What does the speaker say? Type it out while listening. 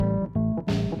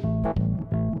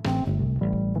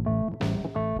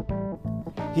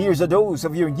Here's a dose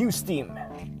of your news team.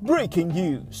 Breaking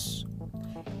news.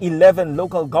 11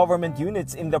 local government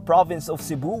units in the province of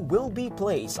Cebu will be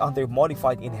placed under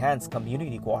Modified Enhanced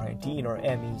Community Quarantine or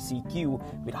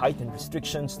MECQ with heightened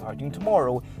restrictions starting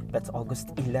tomorrow, that's August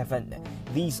 11.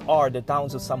 These are the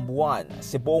towns of Sambuan,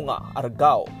 Sibonga,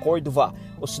 Argao, Cordova,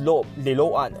 Oslob,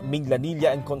 Liloan,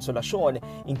 Minglanilla, and Consolacion,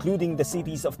 including the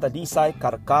cities of Talisay,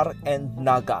 Karkar, and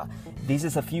Naga. This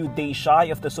is a few days shy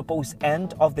of the supposed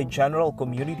end of the general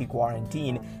community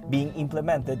quarantine being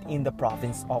implemented in the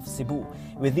province of Cebu.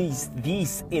 With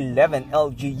these 11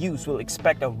 LGUs will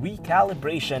expect a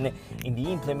recalibration in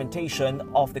the implementation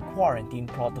of the quarantine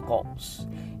protocols.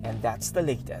 And that's the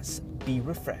latest. Be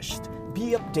refreshed,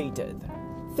 be updated.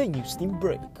 The News Team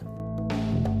Break.